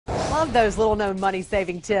Love those little-known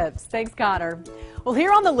money-saving tips. Thanks, Connor. Well,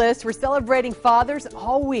 here on the list, we're celebrating fathers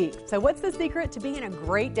all week. So what's the secret to being a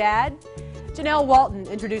great dad? Jenell Walton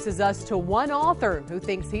introduces us to one author who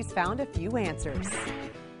thinks he's found a few answers.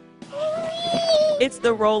 It's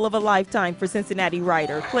the role of a lifetime for Cincinnati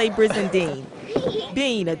writer Clay Brizendine,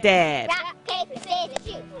 being a dad.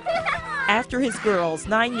 After his girls,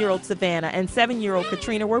 9-year-old Savannah and 7-year-old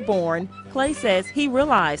Katrina, were born, Clay says he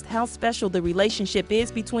realized how special the relationship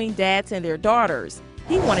is between dads and their daughters.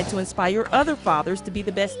 He wanted to inspire other fathers to be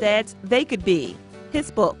the best dads they could be. His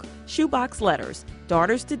book, Shoebox Letters,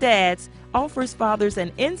 Daughters to Dads, offers fathers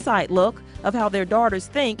an inside look of how their daughters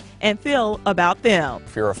think and feel about them.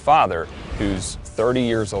 If you're a father who's 30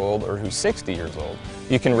 years old or who's 60 years old,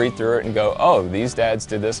 you can read through it and go, oh, these dads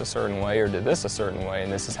did this a certain way or did this a certain way,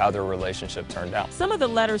 and this is how their relationship turned out. Some of the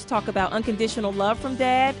letters talk about unconditional love from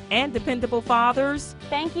dad and dependable fathers.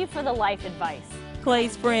 Thank you for the life advice.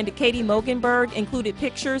 Clay's friend Katie Mogenberg included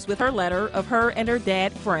pictures with her letter of her and her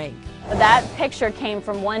dad, Frank. That picture came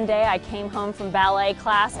from one day I came home from ballet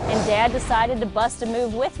class and Dad decided to bust a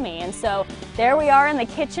move with me, and so there we are in the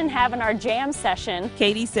kitchen having our jam session.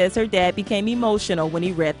 Katie says her dad became emotional when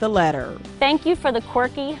he read the letter. Thank you for the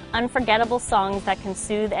quirky, unforgettable songs that can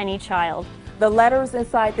soothe any child. The letters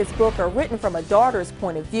inside this book are written from a daughter's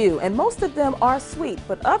point of view, and most of them are sweet,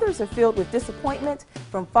 but others are filled with disappointment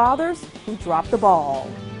from fathers who dropped the ball.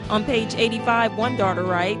 On page 85, one daughter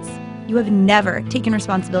writes, "You have never taken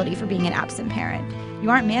responsibility for being an absent parent.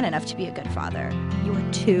 You aren't man enough to be a good father. You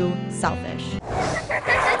are too selfish."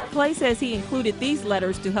 Clay says he included these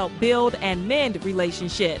letters to help build and mend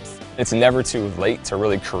relationships. It's never too late to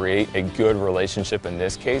really create a good relationship, in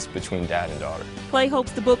this case, between dad and daughter. Clay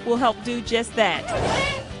hopes the book will help do just that,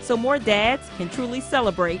 so more dads can truly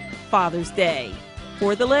celebrate Father's Day.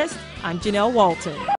 For The List, I'm Jenell Walton.